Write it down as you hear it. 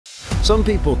Some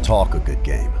people talk a good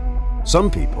game. Some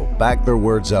people back their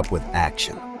words up with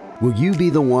action. Will you be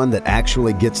the one that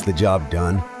actually gets the job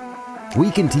done? We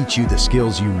can teach you the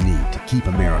skills you need to keep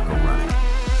America running.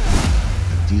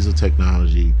 Diesel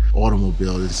technology,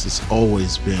 automobile, this has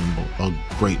always been a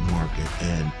great market.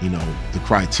 And, the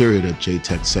criteria that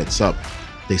JTECH sets up,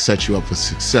 they set you up for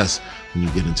success when you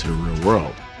get into the real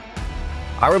world.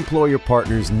 Our employer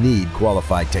partners need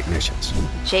qualified technicians.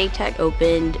 JTECH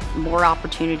opened more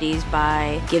opportunities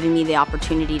by giving me the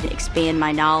opportunity to expand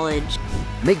my knowledge.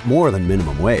 Make more than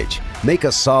minimum wage. Make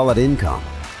a solid income.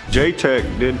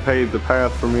 JTECH did pave the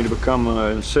path for me to become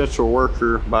an essential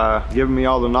worker by giving me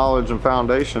all the knowledge and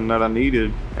foundation that I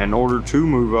needed in order to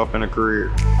move up in a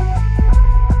career.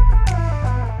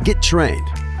 Get trained.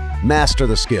 Master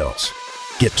the skills.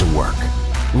 Get to work.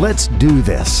 Let's do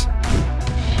this.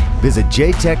 Visit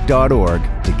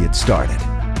jtech.org to get started.